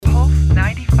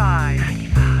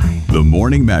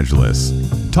Morning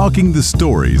Majlis, talking the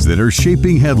stories that are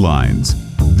shaping headlines.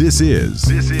 This is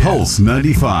Pulse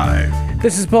 95.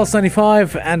 This is Pulse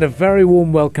 95 and a very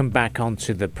warm welcome back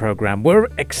onto the program. We're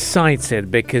excited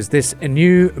because this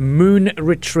new moon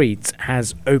retreat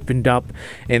has opened up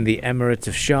in the Emirates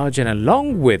of Sharjah, and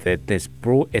along with it,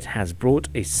 it has brought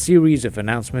a series of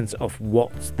announcements of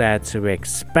what's there to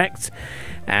expect.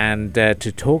 And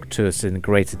to talk to us in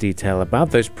greater detail about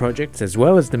those projects as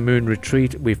well as the moon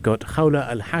retreat, we've got Khawla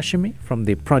Al-Hashimi from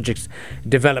the Projects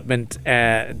Development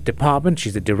Department.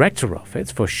 She's the director of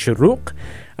it for Shuruq.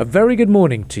 A very good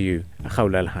morning to you,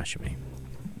 Khawla Al-Hashimi.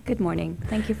 Good morning.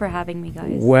 Thank you for having me,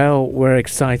 guys. Well, we're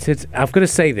excited. I've got to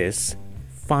say this.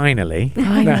 Finally.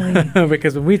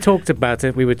 Because when we talked about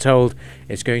it, we were told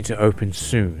it's going to open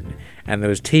soon. And there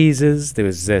was teasers, there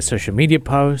was social media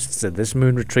posts that this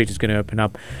moon retreat is going to open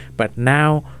up. But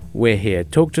now we're here.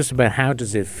 Talk to us about how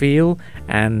does it feel,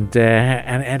 and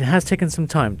it has taken some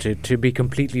time to be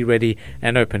completely ready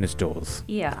and open its doors.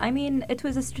 Yeah, I mean, it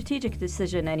was a strategic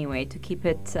decision anyway to keep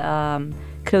it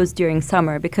closed during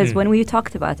summer, because when we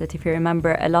talked about it, if you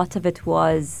remember, a lot of it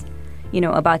was,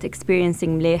 about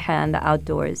experiencing Mleha and the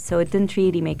outdoors. So it didn't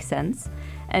really make sense.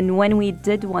 And when we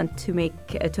did want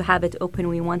to have it open,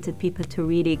 we wanted people to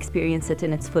really experience it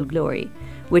in its full glory,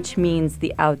 which means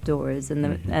the outdoors and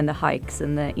the hikes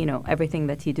and the everything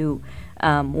that you do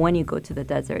when you go to the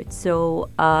desert. So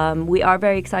we are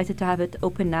very excited to have it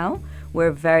open now.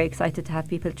 We're very excited to have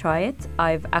people try it.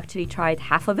 I've actually tried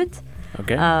half of it.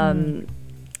 Okay.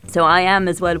 So I am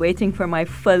as well waiting for my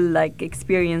full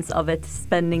experience of it,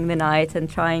 spending the night and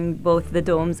trying both the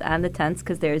domes and the tents,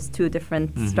 because there's two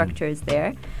different structures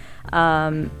there,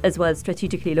 as well as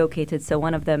strategically located. So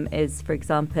one of them is, for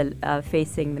example,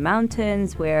 facing the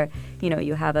mountains, where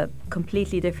you have a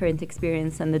completely different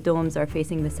experience, and the domes are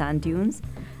facing the sand dunes,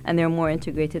 and they're more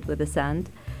integrated with the sand.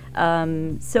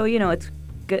 So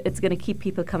it's going to keep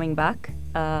people coming back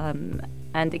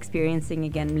and experiencing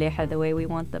again Mleha the way we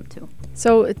want them to.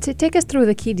 So to take us through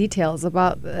the key details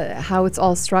about how it's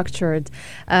all structured,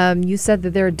 you said that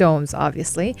there are domes,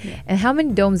 obviously. Yeah. And how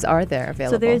many domes are there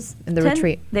available in the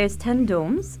retreat? There's 10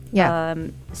 domes,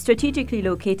 strategically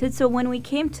located. So when we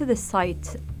came to the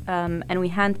site and we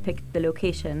handpicked the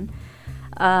location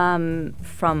from,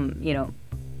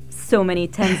 so many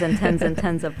tens and tens and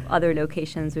tens of other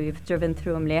locations. We've driven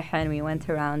through Mleha and we went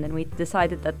around, and we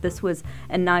decided that this was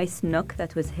a nice nook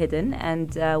that was hidden,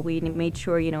 and we made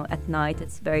sure, at night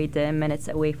it's very dim and it's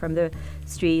away from the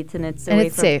street, and it's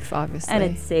safe, obviously. And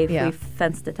it's safe. Yeah. We've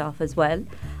fenced it off as well.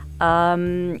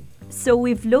 So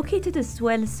we've located as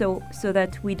well so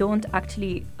that we don't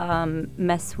actually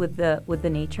mess with the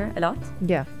nature a lot.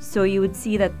 Yeah. So you would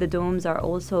see that the domes are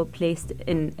also placed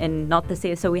in not the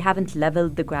same. So we haven't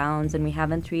leveled the grounds, and we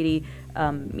haven't really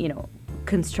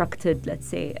constructed, let's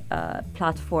say,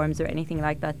 platforms or anything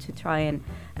like that to try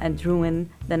and ruin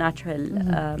the natural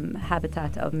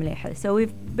habitat of Mleha. So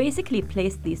we've basically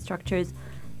placed these structures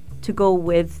to go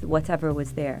with whatever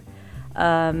was there.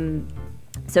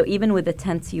 So even with the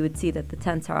tents, you would see that the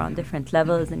tents are on different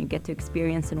levels, and you get to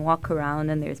experience and walk around,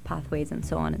 and there's pathways and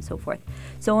so on and so forth.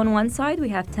 So on one side, we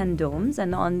have 10 domes,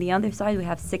 and on the other side, we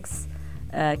have 6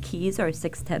 keys or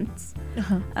 6 tents.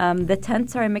 The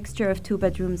tents are a mixture of 2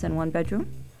 bedrooms and 1 bedroom.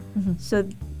 So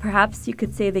perhaps you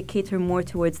could say they cater more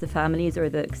towards the families or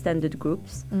the extended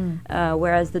groups,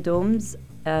 whereas the domes,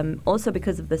 also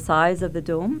because of the size of the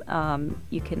dome,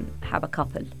 you can have a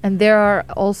couple. And there are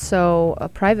also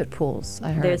private pools,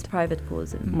 I heard. There's private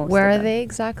pools in most of them. Where are they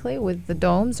exactly? With the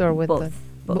domes or with both?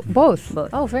 Both.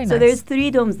 Oh, very nice. So there's 3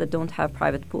 domes that don't have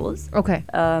private pools. Okay.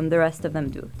 The rest of them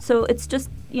do. So it's just,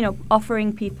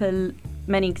 offering people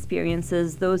many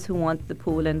experiences, those who want the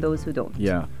pool and those who don't.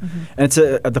 Yeah. And it's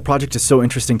the project is so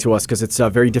interesting to us because it's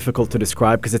very difficult to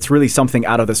describe, because it's really something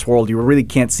out of this world. You really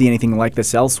can't see anything like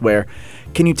this elsewhere.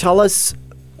 Can you tell us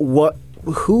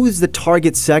who is the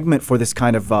target segment for this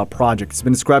kind of project? It's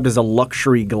been described as a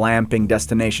luxury glamping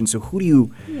destination. So who do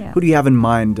you have in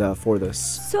mind for this?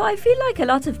 So I feel like a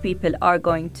lot of people are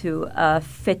going to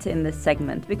fit in this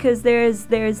segment, because there's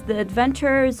the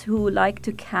adventurers who like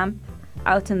to camp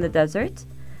out in the desert.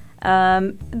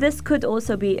 This could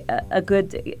also be a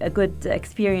good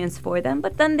experience for them.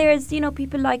 But then there's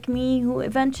people like me who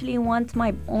eventually want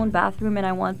my own bathroom, and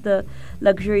I want the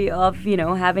luxury of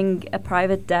having a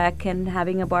private deck and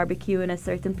having a barbecue in a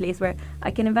certain place where I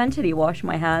can eventually wash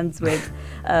my hands with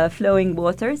flowing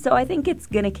water. So I think it's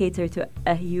going to cater to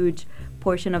a huge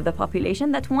portion of the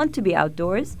population that want to be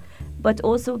outdoors, but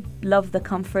also love the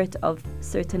comfort of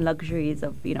certain luxuries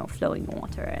of, flowing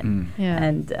water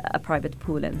and a private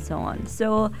pool and so on.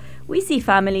 So we see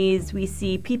families, we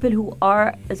see people who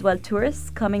are as well tourists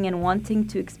coming and wanting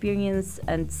to experience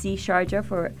and see Sharjah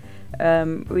for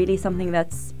really something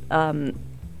that's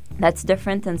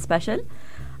different and special.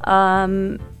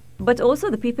 But also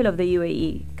the people of the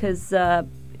UAE, because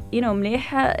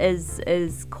Mleiha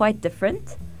is quite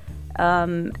different.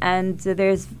 And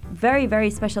there's very, very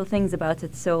special things about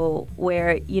it. So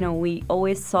where, we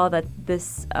always saw that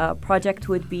this project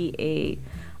would be a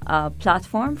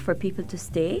platform for people to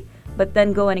stay, but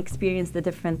then go and experience the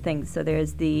different things. So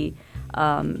there's the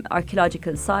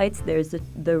archaeological sites, there's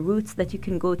the routes that you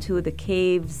can go to, the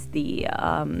caves,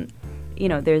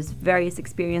 there's various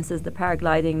experiences, the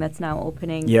paragliding that's now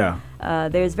opening. Yeah.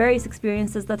 There's various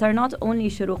experiences that are not only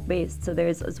Shuruq based. So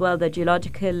there's as well the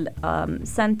geological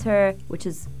center, which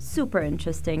is super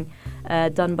interesting,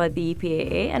 done by the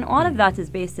EPAA. And all of that is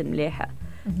based in Mleiha.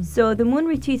 Mm-hmm. So the Moon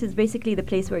Retreat is basically the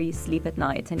place where you sleep at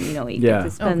night and, you get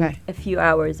to spend a few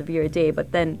hours of your day,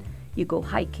 but then you go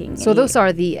hiking. So those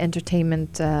are the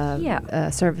entertainment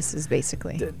services,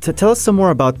 basically. To tell us some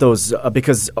more about those,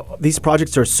 because these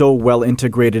projects are so well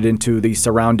integrated into the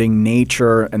surrounding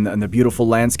nature and the beautiful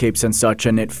landscapes and such,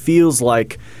 and it feels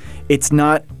like it's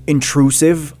not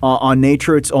intrusive on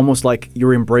nature. It's almost like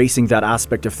you're embracing that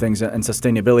aspect of things and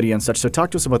sustainability and such. So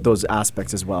talk to us about those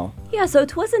aspects as well. Yeah, so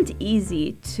it wasn't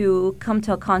easy to come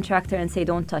to a contractor and say,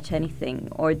 don't touch anything,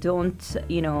 or don't,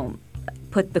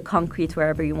 put the concrete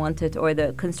wherever you want it, or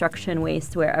the construction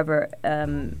waste wherever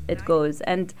it goes.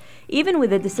 And even with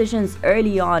the decisions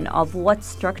early on of what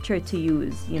structure to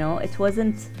use,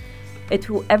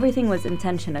 everything was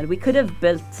intentional. We could have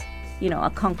built,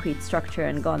 a concrete structure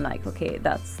and gone like, okay,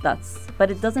 that's, but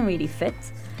it doesn't really fit.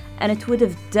 And it would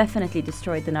have definitely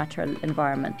destroyed the natural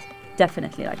environment.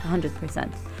 Definitely, like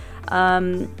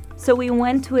 100%. So we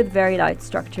went with very light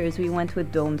structures. We went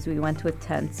with domes. We went with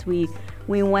tents. We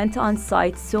went on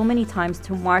site so many times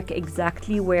to mark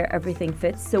exactly where everything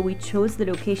fits. So we chose the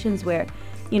locations where,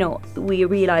 we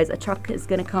realize a truck is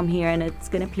going to come here and it's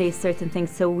going to place certain things.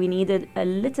 So we needed a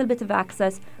little bit of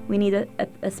access. We needed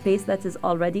a space that is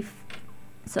already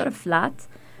sort of flat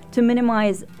to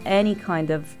minimize any kind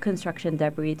of construction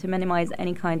debris, to minimize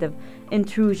any kind of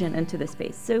intrusion into the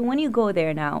space. So when you go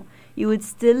there now, you would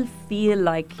still feel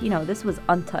like, this was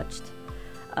untouched.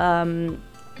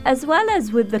 As well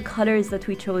as with the colors that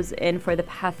we chose in for the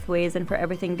pathways and for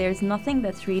everything, there's nothing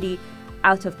that's really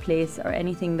out of place or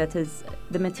anything that is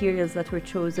the materials that were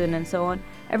chosen and so on.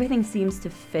 Everything seems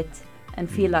to fit and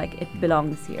feel like it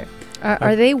belongs here.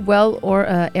 Are they well or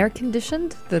air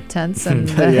conditioned, the tents and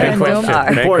the both are.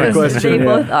 Important question.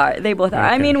 They both are.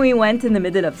 I mean, we went in the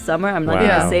middle of summer. I'm not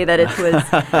going to say that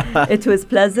it was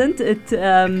pleasant.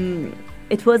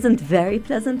 It wasn't very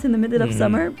pleasant in the middle of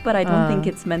summer, but I don't think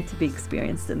it's meant to be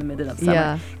experienced in the middle of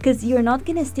summer. Because you're not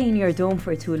going to stay in your dome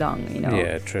for too long,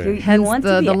 Yeah, true. Hence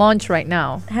the launch right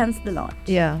now. Hence the launch.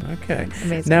 Yeah. Okay.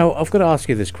 Amazing. Now, I've got to ask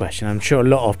you this question. I'm sure a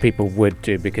lot of people would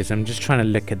do, because I'm just trying to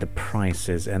look at the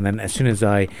prices. And then as soon as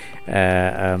I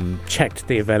checked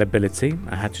the availability,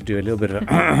 I had to do a little bit of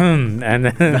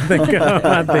and think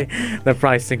about the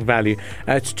pricing value.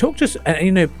 To talk to us,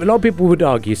 a lot of people would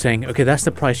argue saying, okay, that's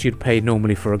the price you'd pay normally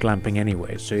for a glamping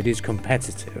anyway, so it is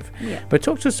competitive. But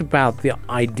talk to us about the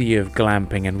idea of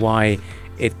glamping and why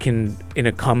it can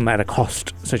come at a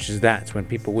cost such as that, when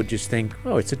people would just think,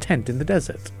 oh, it's a tent in the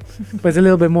desert. But there's a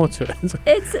little bit more to it.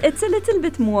 It's a little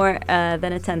bit more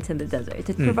than a tent in the desert.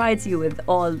 It provides you with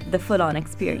all the full-on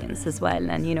experience as well.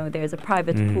 And there's a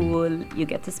private pool. You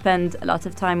get to spend a lot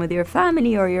of time with your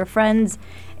family or your friends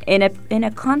in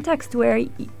a context where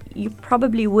you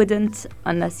probably wouldn't,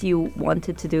 unless you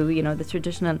wanted to do, the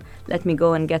traditional, let me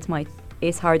go and get my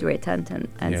Ace Hardware tent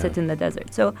and sit in the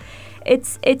desert. So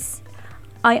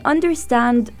I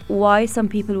understand why some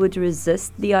people would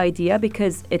resist the idea,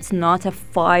 because it's not a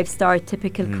 5-star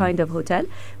typical kind of hotel.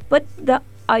 But the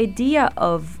idea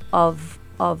of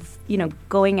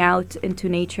going out into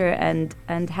nature and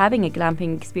having a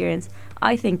glamping experience,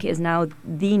 I think, is now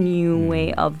the new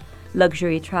way of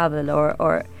luxury travel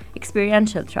or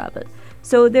experiential travel.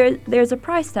 So there's a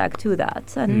price tag to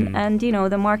that, and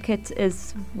the market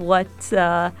is what.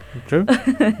 True.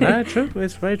 True.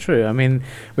 It's very true. I mean,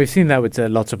 we've seen that with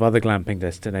lots of other glamping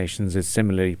destinations. It's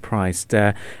similarly priced.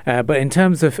 But in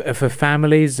terms of for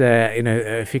families,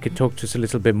 if you could talk to us a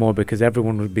little bit more, because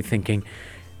everyone would be thinking,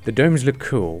 the domes look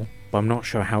cool, but I'm not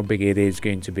sure how big it is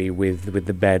going to be with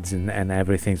the beds and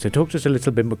everything. So talk to us a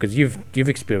little bit, because you've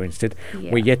experienced it.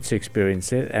 Yeah. We're yet to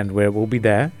experience it, and we'll be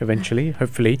there eventually,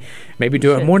 hopefully. Maybe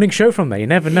do a morning show from there. You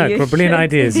never know. Brilliant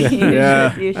ideas. You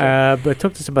should. But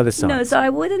talk to us about the size. No, so I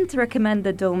wouldn't recommend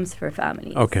the domes for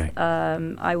families. Okay.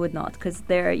 I would not, because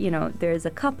there's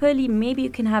a couple. Maybe you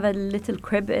can have a little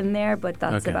crib in there, but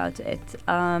that's about it.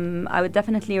 I would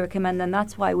definitely recommend, and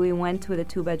that's why we went with the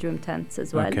 2-bedroom tents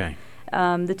as well. Okay.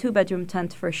 The 2-bedroom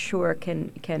tent for sure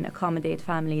can accommodate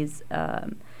families,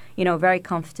 very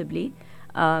comfortably.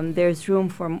 There's room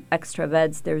for extra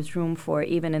beds. There's room for,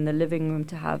 even in the living room,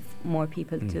 to have more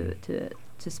people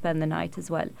to spend the night as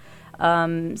well.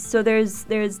 So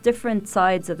there's different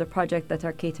sides of the project that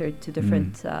are catered to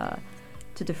different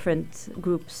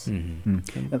groups.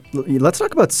 Let's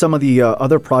talk about some of the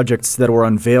other projects that were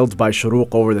unveiled by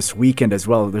Shurooq over this weekend as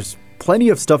well. There's plenty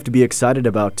of stuff to be excited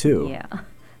about too. Yeah.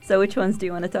 So which ones do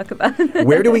you want to talk about?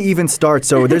 Where do we even start?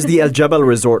 So there's the Al Jabal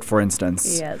Resort, for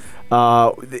instance. Yes.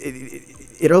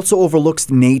 It also overlooks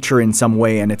nature in some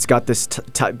way, and it's got this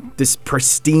this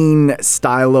pristine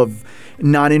style of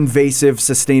non-invasive,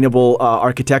 sustainable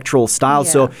architectural style.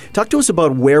 Yeah. So talk to us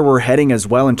about where we're heading as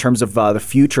well in terms of the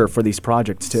future for these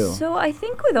projects too. So I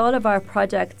think with all of our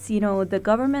projects, the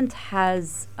government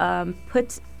has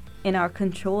put in our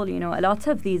control, a lot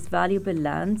of these valuable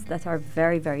lands that are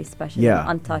very, very special and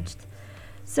untouched.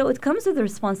 So it comes with the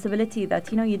responsibility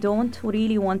that, you don't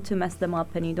really want to mess them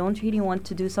up, and you don't really want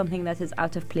to do something that is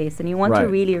out of place, and you want to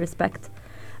really respect,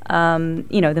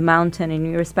 the mountain, and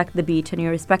you respect the beach, and you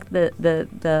respect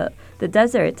the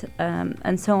desert,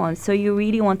 and so on. So you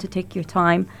really want to take your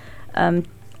time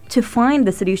to find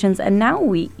the solutions. And now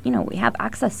we have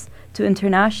access to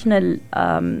international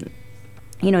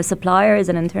suppliers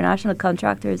and international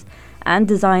contractors and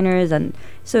designers, and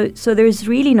so there's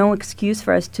really no excuse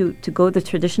for us to go the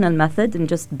traditional method and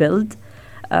just build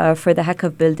for the heck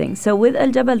of building. So with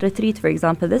Al Jabal Retreat, for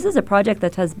example, this is a project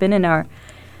that has been in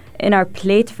our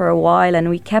plate for a while, and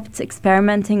we kept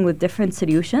experimenting with different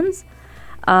solutions.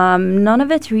 None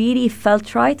of it really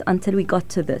felt right until we got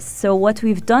to this. So what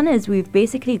we've done is we've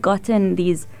basically gotten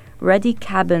these ready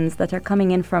cabins that are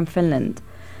coming in from Finland.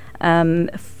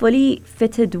 Fully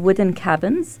fitted wooden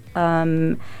cabins,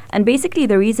 and basically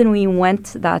the reason we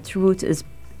went that route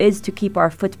is to keep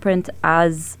our footprint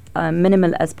as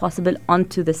minimal as possible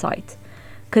onto the site.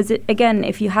 Because again,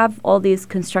 if you have all these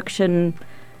construction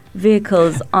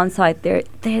vehicles on site,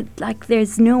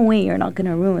 there's no way you're not going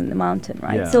to ruin the mountain,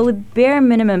 right? Yeah. So with bare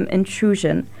minimum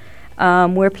intrusion,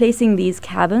 we're placing these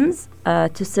cabins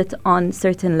to sit on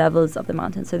certain levels of the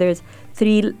mountain. So there's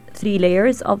three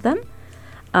layers of them.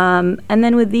 And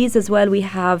then with these as well, we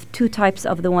have 2 types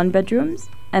of the 1-bedrooms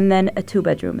and then a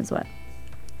 2-bedroom as well.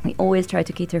 We always try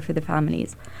to cater for the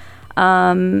families.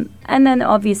 And then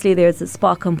obviously there's a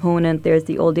spa component, there's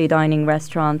the all-day dining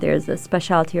restaurant, there's a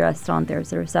specialty restaurant,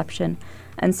 there's a reception,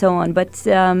 and so on. But,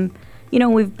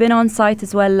 we've been on site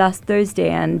as well last Thursday,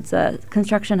 and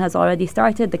construction has already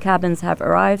started. The cabins have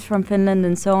arrived from Finland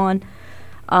and so on.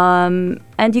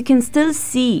 And you can still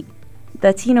see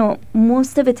that,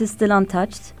 most of it is still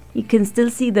untouched. You can still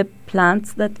see the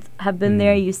plants that have been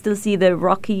there. You still see the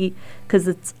rocky, because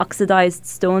it's oxidized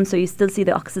stone, so you still see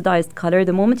the oxidized color.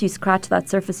 The moment you scratch that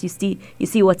surface, you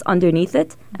see what's underneath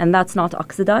it, and that's not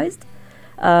oxidized.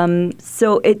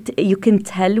 So you can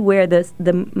tell where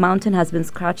the mountain has been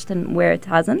scratched and where it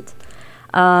hasn't.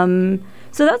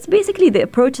 So that's basically the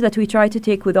approach that we try to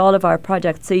take with all of our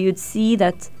projects. So you'd see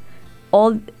that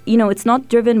it's not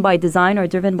driven by design or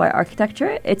driven by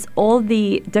architecture. It's all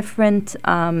the different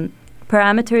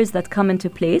parameters that come into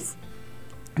place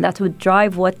that would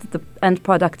drive what the end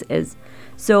product is.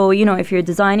 So, if you're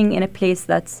designing in a place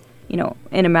that's,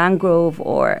 in a mangrove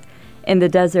or in the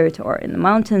desert or in the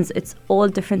mountains, it's all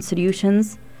different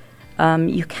solutions.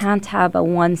 You can't have a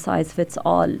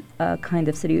one-size-fits-all kind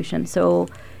of solution. So,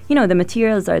 the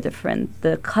materials are different.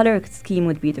 The color scheme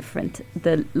would be different.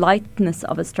 The lightness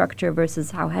of a structure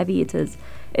versus how heavy it is.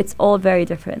 It's all very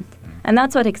different. And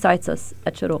that's what excites us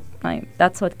at Shurooq.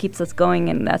 That's what keeps us going,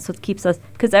 and that's what keeps us...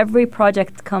 Because every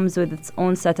project comes with its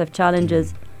own set of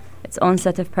challenges, its own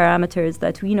set of parameters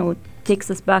that, takes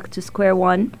us back to square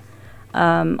one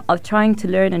of trying to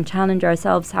learn and challenge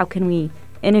ourselves. How can we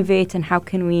innovate, and how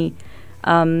can we...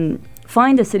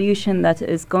 find a solution that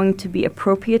is going to be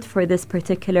appropriate for this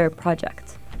particular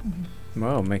project.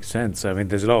 Well, makes sense. I mean,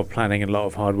 there's a lot of planning and a lot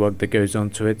of hard work that goes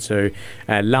onto it. So,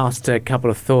 last couple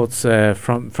of thoughts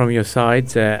from your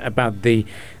side about the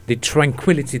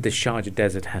tranquility the Sharjah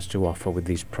Desert has to offer with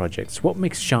these projects. What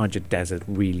makes Sharjah Desert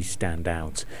really stand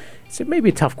out? So maybe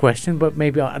a tough question, but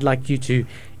maybe I'd like you to,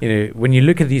 when you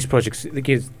look at these projects,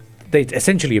 they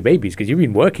essentially are babies because you've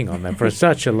been working on them for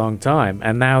such a long time,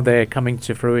 and now they're coming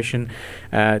to fruition.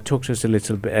 Talk to us a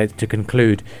little bit to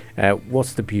conclude.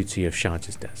 What's the beauty of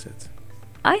Sharjah's desert?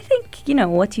 I think,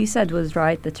 what you said was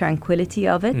right. The tranquility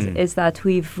of it is that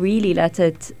we've really let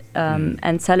it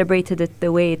and celebrated it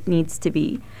the way it needs to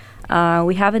be.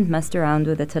 We haven't messed around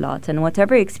with it a lot, and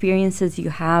whatever experiences you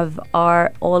have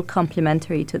are all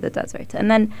complementary to the desert. And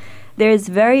then there's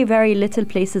very, very little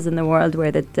places in the world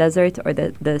where the desert or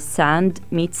the sand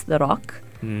meets the rock,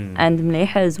 and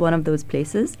Mleiha is one of those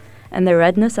places. And the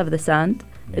redness of the sand,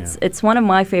 it's one of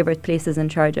my favorite places in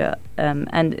Sharjah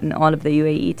and in all of the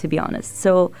UAE, to be honest.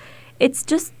 So it's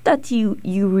just that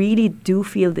you really do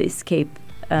feel the escape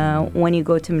when you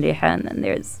go to Mleiha, and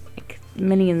there's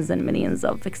millions and millions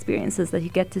of experiences that you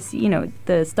get to see.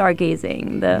 The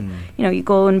stargazing, you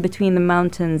go in between the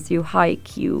mountains, you hike,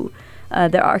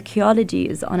 the archaeology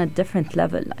is on a different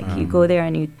level. Like you go there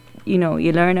and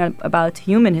you learn about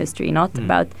human history, not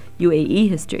about UAE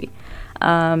history.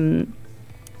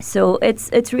 So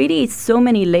it's really so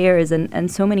many layers and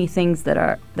so many things that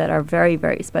are very,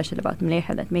 very special about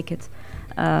Mleiha that make it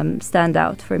stand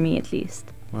out, for me at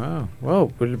least. Wow.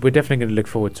 Well, we're definitely going to look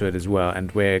forward to it as well,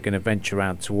 and we're going to venture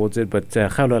out towards it. But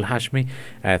Khawla Al-Hashmi,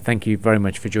 thank you very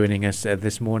much for joining us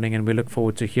this morning, and we look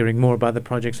forward to hearing more about the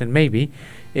projects and maybe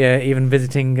even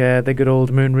visiting the good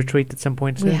old moon retreat at some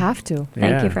point soon. We have to.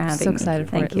 Thank you for having me. So excited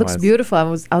for it. You. It looks beautiful. I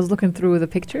was looking through the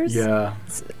pictures. Yeah.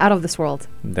 It's out of this world.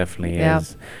 Definitely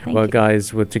is. Thank well, you.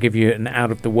 guys, to give you an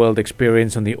out-of-the-world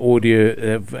experience on the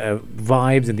audio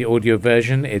vibes and the audio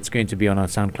version, it's going to be on our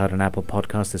SoundCloud and Apple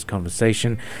podcast, this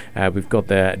conversation. We've got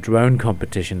the drone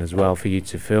competition as well for you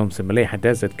to film. So Mleiha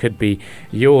Desert could be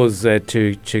yours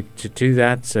to do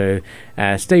that. So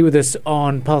stay with us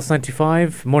on Pulse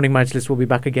 95. Morning Majlis will be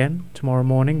back again tomorrow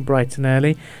morning, bright and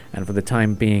early. And for the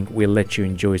time being, we'll let you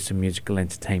enjoy some musical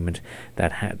entertainment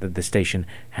that the station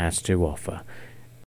has to offer.